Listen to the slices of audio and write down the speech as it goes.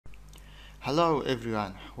Hello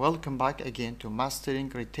everyone, welcome back again to Mastering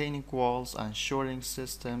Retaining Walls and Shoring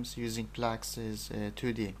Systems using PLAXIS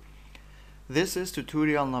 2D. This is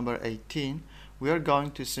tutorial number 18. We are going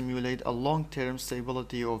to simulate a long-term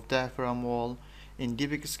stability of diaphragm wall in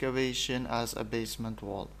deep excavation as a basement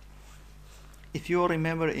wall. If you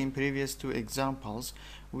remember, in previous two examples,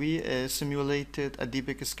 we simulated a deep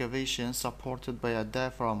excavation supported by a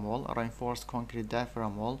diaphragm wall, a reinforced concrete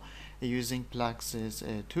diaphragm wall, using PLAXIS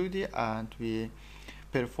 2D, and we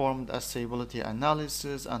performed a stability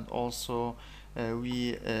analysis, and also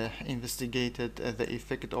we investigated the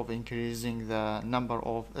effect of increasing the number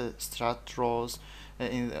of strut rows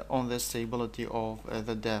on the stability of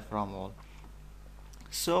the diaphragm wall.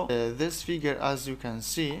 So this figure, as you can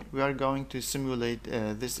see, we are going to simulate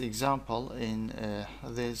this example in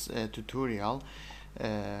this tutorial.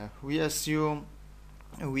 We assume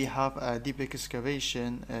we have a deep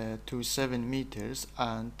excavation to 7 meters,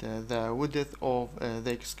 and the width of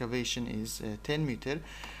the excavation is 10 meters,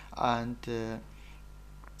 and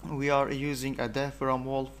we are using a diaphragm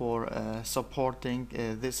wall for supporting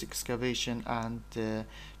this excavation, and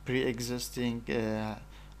pre-existing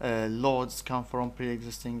loads come from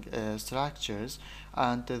pre-existing structures,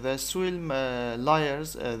 and the soil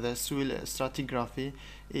layers, the soil stratigraphy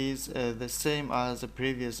is the same as the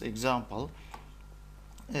previous example.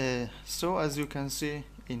 So as you can see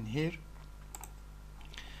in here,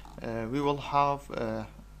 we will have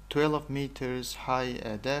 12 meters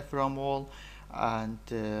high diaphragm wall, and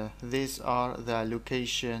these are the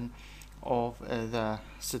location of the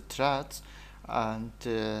struts, and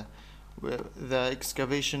the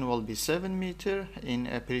excavation will be 7 meters. In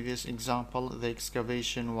a previous example, the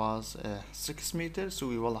excavation was 6 meters, so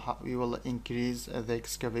we will increase the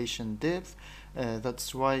excavation depth.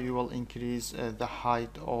 That's why we will increase the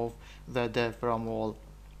height of the diaphragm wall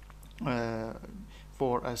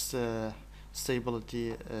for a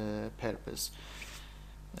stability purpose.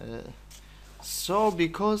 So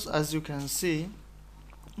because, as you can see,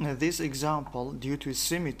 this example, due to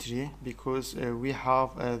symmetry, because we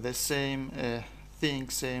have the same thing,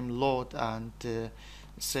 same load, and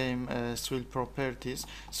same soil properties,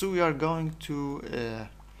 so we are going to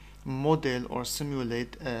model or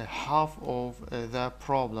simulate half of the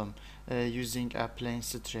problem using a plane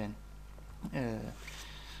strain.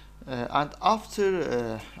 And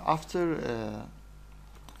after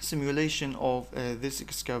simulation of this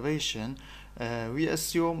excavation, we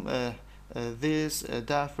assume these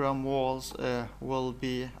diaphragm walls will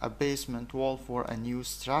be a basement wall for a new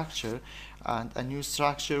structure, and a new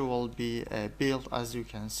structure will be built, as you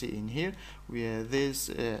can see in here, where this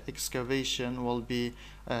excavation will be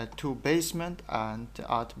 2 basement, and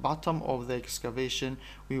at bottom of the excavation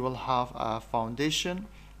we will have a foundation,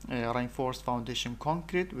 reinforced foundation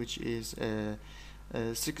concrete, which is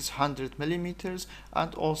 600 millimeters,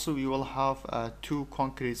 and also we will have 2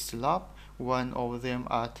 concrete slab, one of them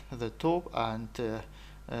at the top and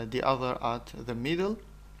the other at the middle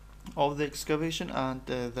of the excavation, and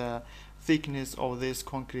the thickness of this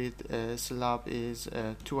concrete slab is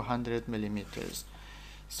 200 millimeters.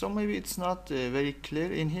 So maybe it's not very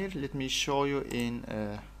clear in here. Let me show you in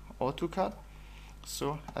AutoCAD.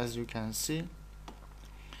 So as you can see,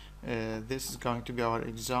 this is going to be our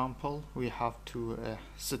example. We have 2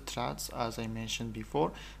 struts, as I mentioned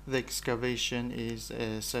before. The excavation is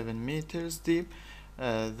 7 meters deep.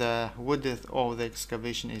 The width of the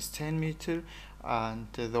excavation is 10 meters, and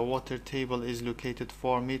the water table is located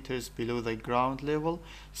 4 meters below the ground level.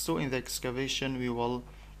 So in the excavation we will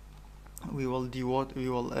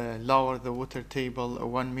lower the water table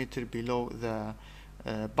 1 meter below the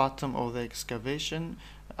bottom of the excavation,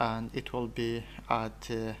 and it will be at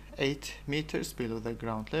 8 meters below the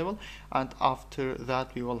ground level, and after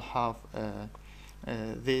that we will have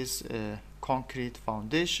this concrete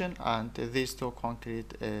foundation and these 2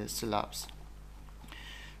 concrete slabs.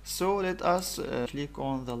 So let us click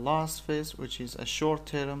on the last phase, which is a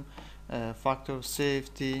short-term factor of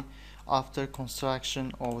safety after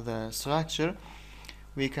construction of the structure.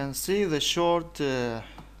 We can see the short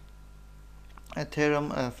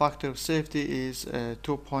term factor of safety is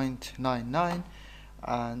 2.99,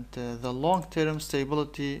 and the long-term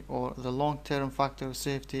stability, or the long-term factor of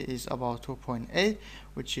safety, is about 2.8,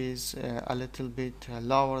 which is a little bit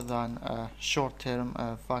lower than a short-term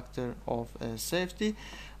factor of safety.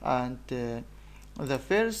 And the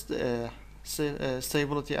first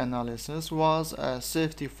stability analysis was a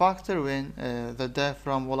safety factor when the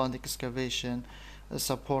diaphragm wall and excavation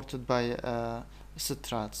supported by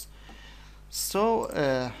struts. So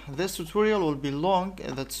this tutorial will be long,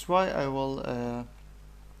 that's why I will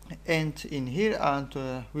end in here, and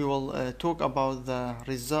we will talk about the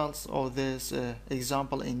results of this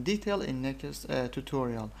example in detail in next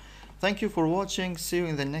tutorial. Thank you for watching. See you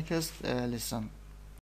in the next lesson.